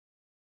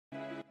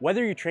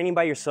Whether you're training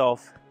by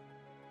yourself,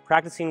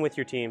 practicing with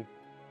your team,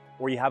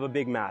 or you have a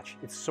big match,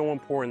 it's so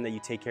important that you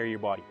take care of your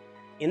body.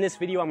 In this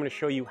video, I'm going to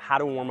show you how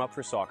to warm up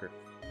for soccer.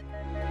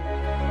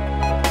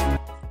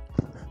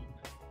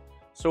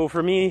 So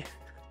for me,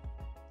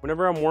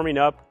 whenever I'm warming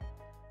up,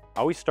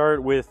 I always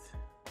start with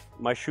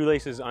my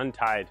shoelaces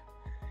untied.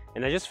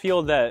 And I just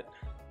feel that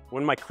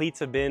when my cleats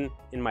have been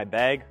in my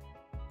bag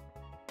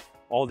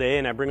all day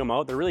and I bring them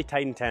out, they're really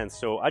tight and tense.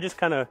 So I just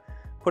kind of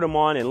put them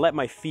on and let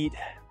my feet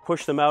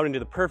push them out into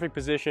the perfect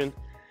position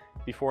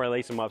before I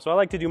lace them up. So I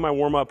like to do my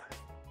warm up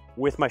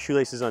with my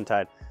shoelaces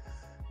untied.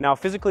 Now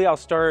physically, I'll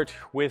start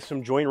with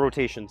some joint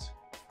rotations.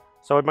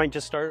 So I might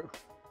just start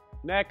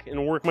neck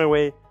and work my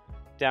way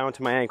down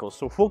to my ankles.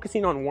 So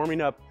focusing on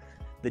warming up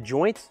the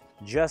joints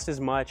just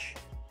as much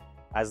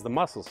as the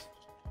muscles.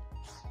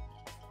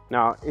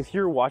 Now, if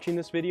you're watching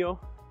this video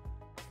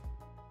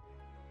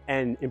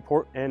and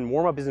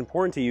warm up is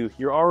important to you,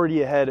 you're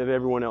already ahead of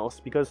everyone else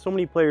because so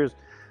many players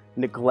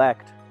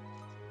neglect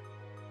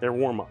their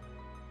warm up.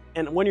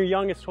 And when you're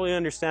young, it's totally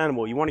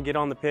understandable. You want to get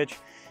on the pitch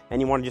and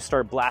you want to just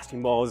start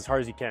blasting balls as hard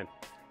as you can.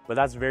 But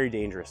that's very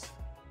dangerous.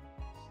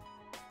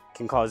 It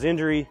can cause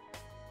injury.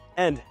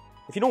 And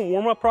if you don't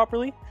warm up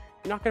properly,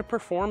 you're not going to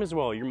perform as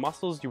well. Your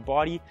muscles, your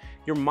body,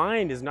 your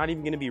mind is not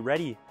even going to be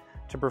ready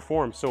to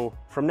perform. So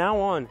from now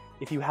on,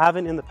 if you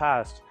haven't in the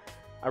past,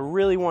 I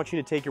really want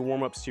you to take your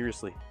warm up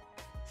seriously.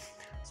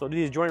 So do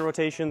these joint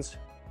rotations.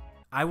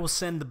 I will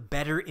send the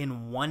Better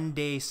in One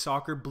Day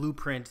Soccer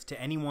Blueprint to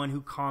anyone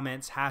who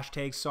comments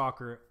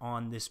 #soccer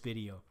on this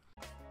video.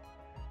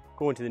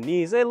 Go into the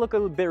knees. They look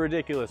a bit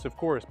ridiculous, of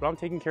course, but I'm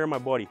taking care of my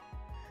body.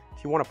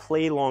 If you want to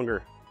play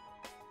longer,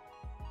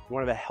 you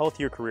want to have a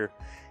healthier career,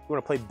 you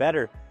want to play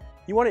better,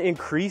 you want to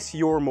increase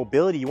your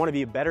mobility, you want to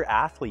be a better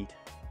athlete,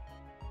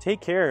 take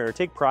care or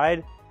take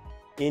pride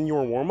in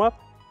your warm-up,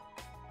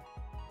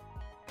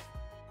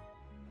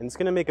 and it's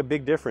going to make a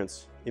big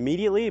difference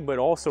immediately, but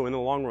also in the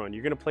long run.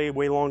 You're going to play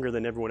way longer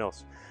than everyone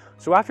else.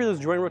 So after those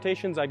joint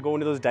rotations, I'd go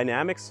into those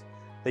dynamics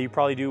that you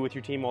probably do with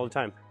your team all the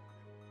time.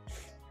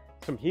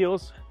 Some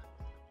heels.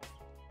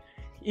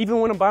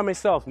 Even when I'm by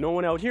myself, no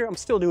one out here, I'm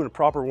still doing a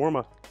proper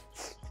warm-up.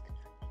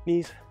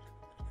 Knees,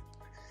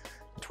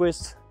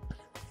 twists.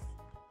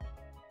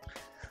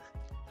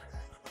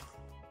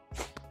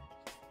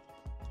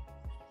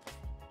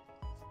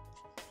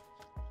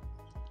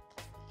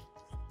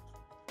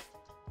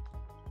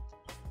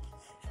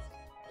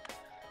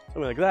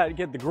 Something like that,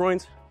 get the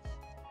groins.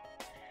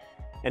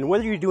 And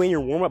whether you're doing your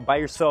warm-up by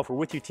yourself or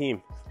with your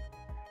team,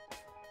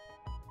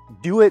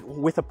 do it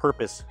with a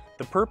purpose.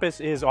 The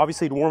purpose is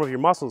obviously to warm up your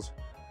muscles,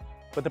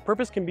 but the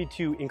purpose can be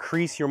to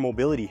increase your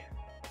mobility,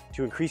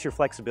 to increase your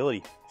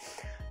flexibility.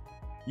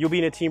 You'll be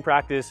in a team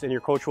practice and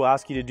your coach will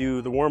ask you to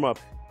do the warm-up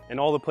and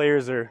all the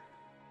players are,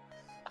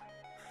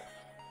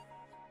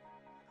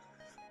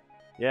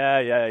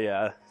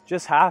 yeah,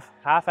 just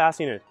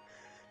half-assing it.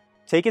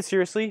 Take it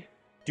seriously,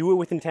 do it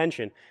with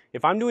intention.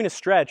 If I'm doing a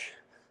stretch,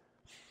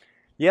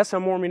 yes,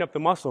 I'm warming up the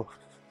muscle,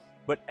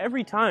 but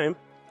every time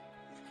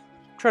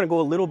I'm trying to go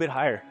a little bit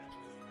higher,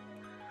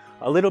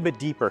 a little bit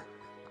deeper.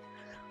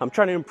 I'm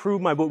trying to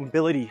improve my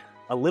mobility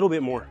a little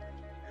bit more.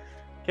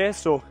 Okay,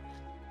 so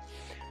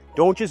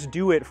don't just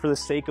do it for the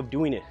sake of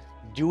doing it.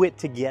 Do it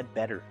to get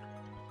better.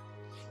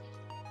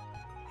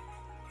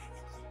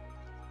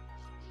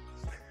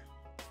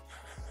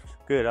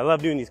 Good, I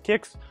love doing these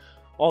kicks,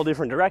 all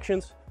different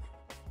directions.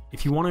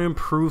 If you want to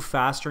improve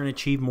faster and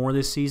achieve more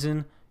this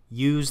season,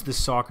 use the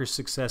Soccer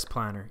Success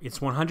Planner. It's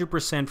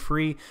 100%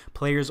 free.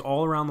 Players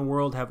all around the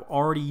world have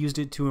already used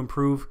it to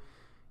improve.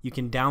 You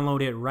can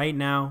download it right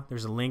now.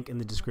 There's a link in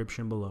the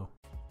description below.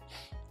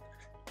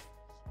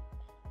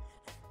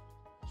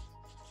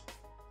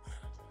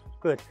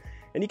 Good.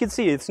 And you can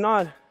see it's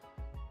not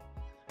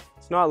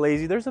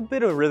lazy. There's a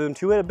bit of rhythm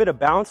to it, a bit of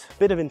bounce, a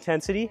bit of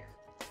intensity.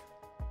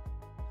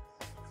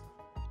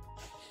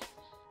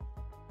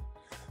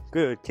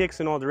 Good, kicks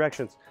in all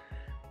directions.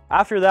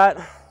 After that,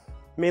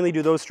 mainly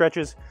do those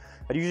stretches.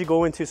 I'd usually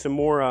go into some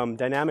more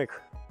dynamic,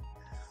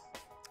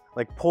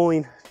 like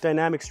pulling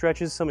dynamic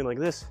stretches, something like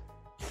this.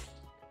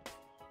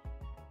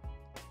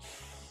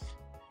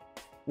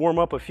 Warm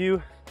up a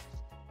few,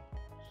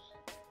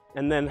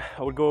 and then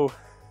I would go a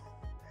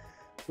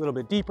little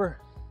bit deeper.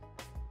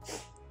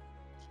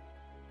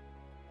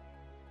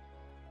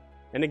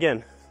 And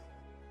again,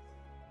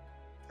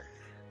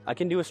 I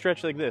can do a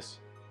stretch like this,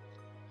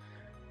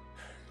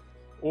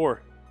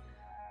 or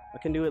I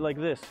can do it like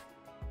this.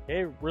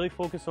 Okay, really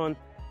focus on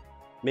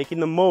making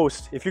the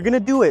most. If you're gonna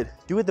do it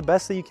the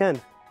best that you can.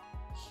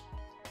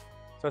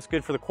 So that's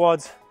good for the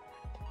quads.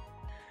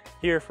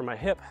 Here for my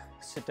hip,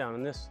 sit down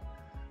in this.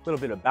 A little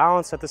bit of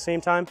balance at the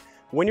same time.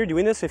 When you're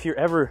doing this, if you're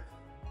ever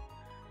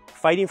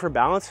fighting for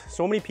balance,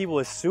 so many people,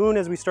 as soon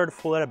as we start to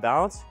fall out of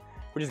balance,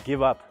 we just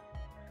give up.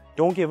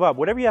 Don't give up.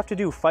 Whatever you have to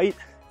do, fight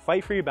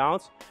for your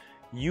balance.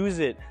 Use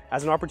it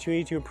as an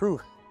opportunity to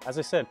improve. As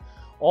I said,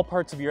 all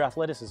parts of your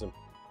athleticism.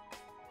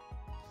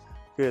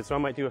 Good, so I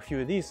might do a few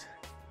of these.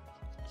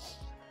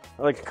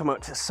 I like to come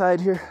out to the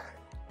side here.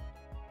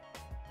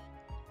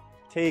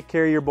 take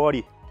care of your body.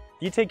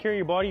 If you take care of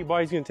your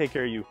body's gonna take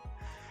care of you.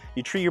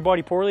 You treat your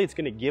body poorly, it's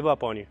gonna give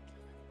up on you,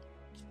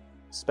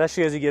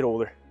 especially as you get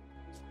older.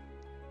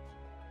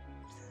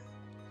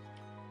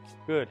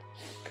 Good.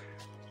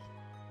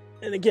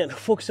 And again,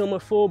 focus on my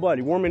full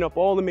body, warming up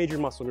all the major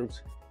muscle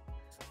groups.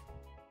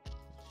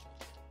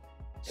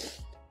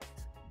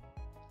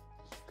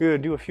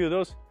 Good, do a few of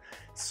those.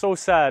 It's so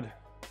sad.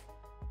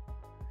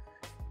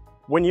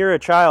 When you're a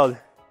child,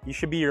 you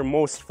should be your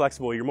most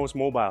flexible, your most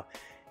mobile.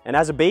 And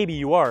as a baby,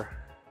 you are.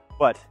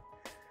 But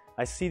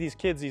I see these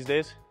kids these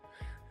days,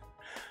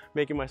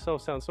 making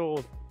myself sound so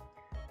old.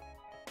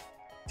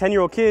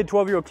 10-year-old kid,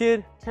 12-year-old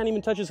kid, can't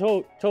even touch his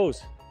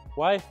toes.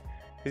 Why?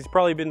 Because he's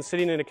probably been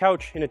sitting in a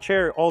couch, in a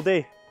chair all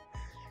day.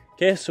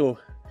 Okay, so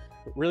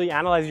really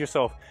analyze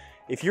yourself.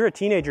 If you're a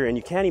teenager and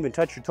you can't even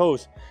touch your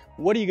toes,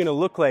 what are you gonna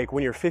look like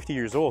when you're 50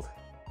 years old?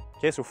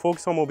 Okay, so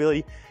focus on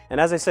mobility.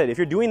 And as I said, if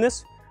you're doing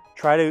this,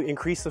 try to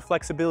increase the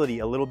flexibility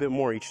a little bit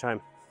more each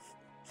time.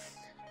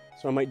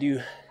 So I might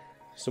do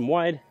some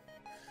wide.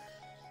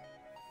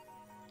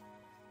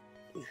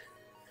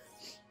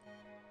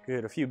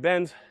 Good, a few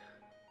bends.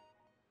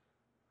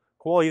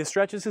 Quality of the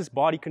stretch, this is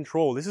body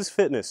control. This is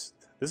fitness.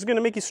 This is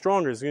gonna make you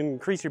stronger. It's gonna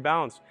increase your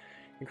balance,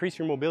 increase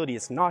your mobility.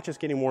 It's not just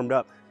getting warmed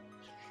up.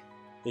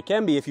 It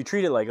can be if you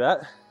treat it like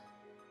that,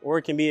 or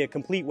it can be a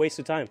complete waste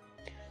of time.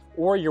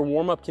 Or your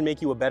warm-up can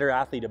make you a better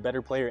athlete, a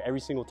better player every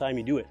single time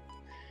you do it.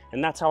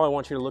 And that's how I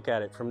want you to look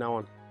at it from now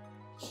on.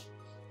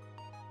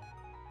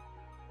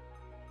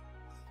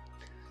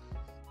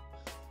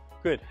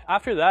 Good.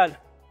 After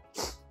that,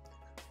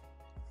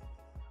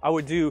 I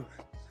would do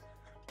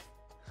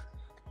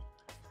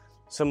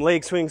some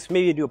leg swings.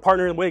 Maybe do a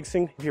partner leg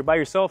swing. If you're by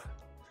yourself,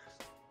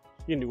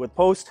 you can do it with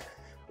post,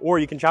 or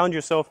you can challenge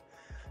yourself.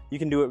 You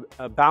can do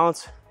a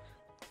balance,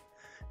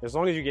 as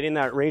long as you're getting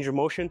that range of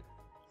motion.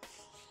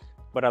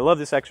 But I love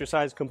this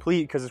exercise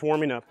complete because it's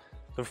warming up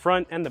the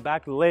front and the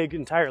back of the leg,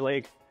 entire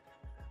leg,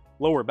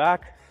 lower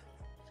back.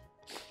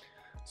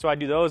 So I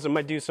do those. I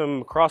might do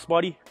some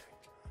crossbody.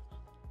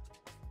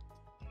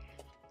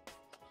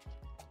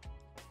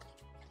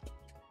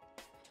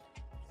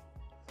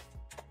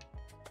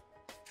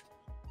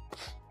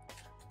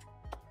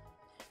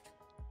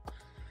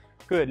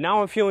 Good,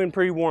 now I'm feeling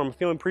pretty warm, I'm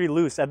feeling pretty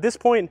loose. At this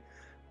point,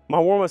 my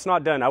warm-up's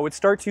not done. I would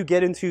start to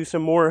get into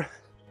some more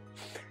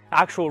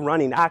actual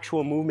running,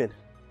 actual movement.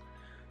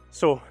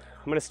 So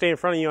I'm gonna stay in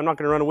front of you, I'm not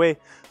gonna run away,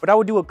 but I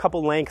would do a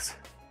couple lengths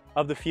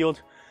of the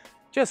field,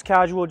 just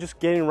casual, just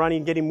getting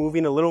running, getting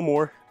moving a little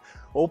more,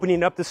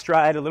 opening up the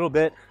stride a little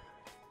bit.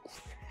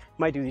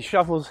 Might do these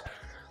shuffles,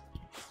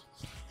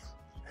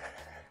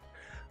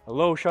 a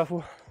low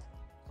shuffle,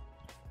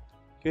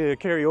 good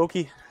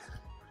karaoke.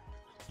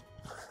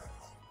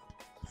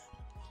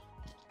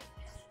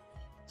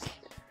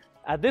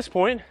 At this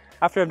point,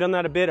 after I've done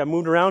that a bit, I've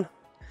moved around.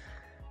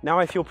 Now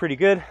I feel pretty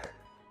good.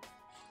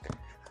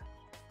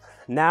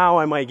 Now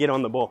I might get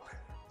on the bull.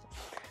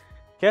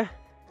 Okay?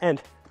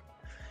 And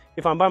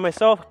if I'm by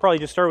myself, I'll probably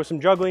just start with some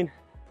juggling,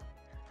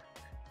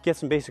 get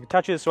some basic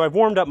touches. So I've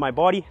warmed up my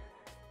body,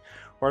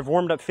 or I've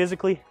warmed up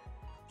physically.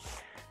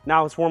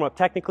 Now let's warm up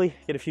technically,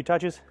 get a few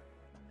touches.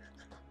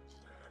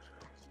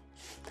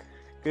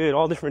 Good,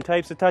 all different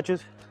types of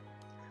touches.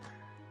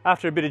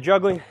 After a bit of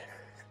juggling,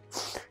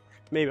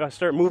 maybe I'll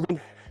start moving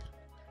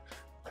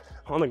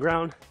on the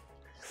ground.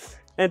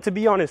 And to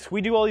be honest, we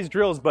do all these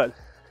drills, but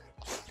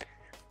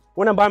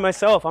when I'm by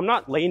myself, I'm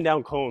not laying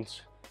down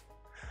cones.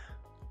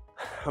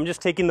 I'm just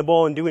taking the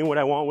ball and doing what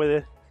I want with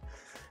it,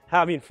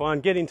 having fun,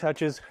 getting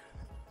touches.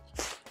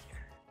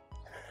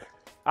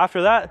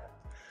 After that,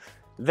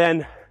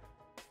 then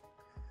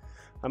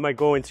I might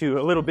go into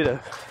a little bit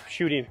of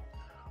shooting,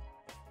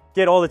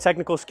 get all the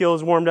technical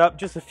skills warmed up,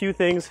 just a few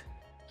things.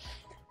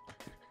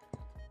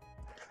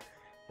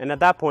 And at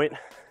that point,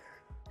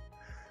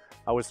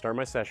 I would start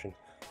my session.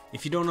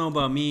 If you don't know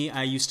about me,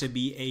 I used to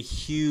be a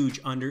huge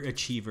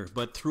underachiever,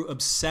 but through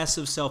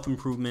obsessive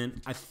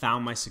self-improvement, I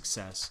found my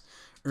success.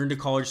 Earned a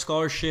college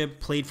scholarship,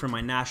 played for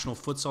my national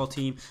futsal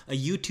team, a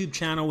YouTube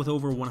channel with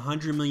over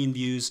 100 million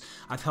views.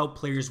 I've helped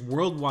players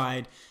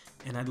worldwide,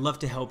 and I'd love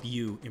to help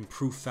you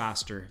improve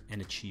faster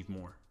and achieve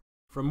more.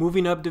 From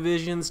moving up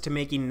divisions to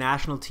making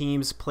national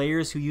teams,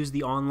 players who use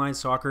the Online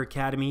Soccer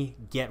Academy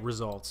get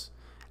results.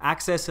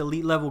 Access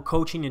elite level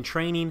coaching and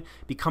training,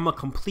 become a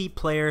complete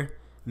player,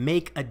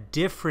 make a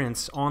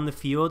difference on the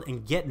field,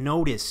 and get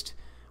noticed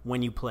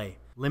when you play.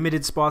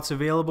 Limited spots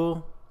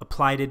available.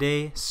 Apply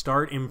today.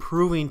 Start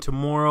improving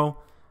tomorrow.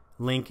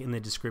 Link in the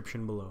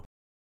description below.